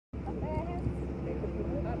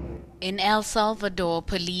In El Salvador,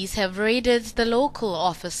 police have raided the local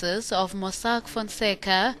offices of Mossack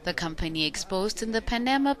Fonseca, the company exposed in the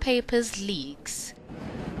Panama Papers leaks.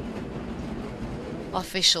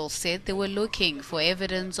 Officials said they were looking for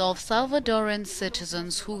evidence of Salvadoran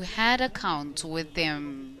citizens who had accounts with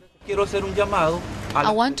them.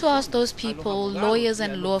 I want to ask those people, lawyers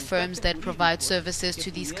and law firms that provide services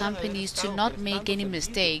to these companies, to not make any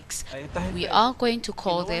mistakes. We are going to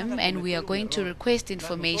call them and we are going to request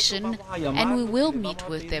information and we will meet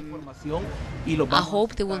with them. I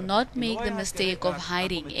hope they will not make the mistake of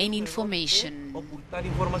hiding any information.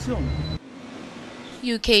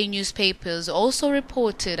 UK newspapers also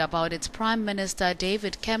reported about its Prime Minister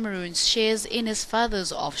David Cameron's shares in his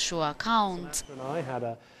father's offshore account.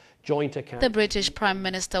 The British Prime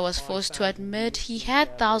Minister was forced to admit he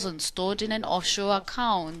had thousands stored in an offshore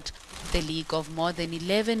account. The leak of more than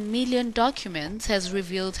 11 million documents has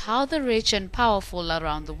revealed how the rich and powerful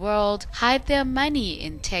around the world hide their money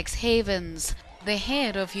in tax havens. The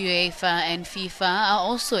head of UEFA and FIFA are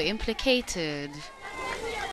also implicated.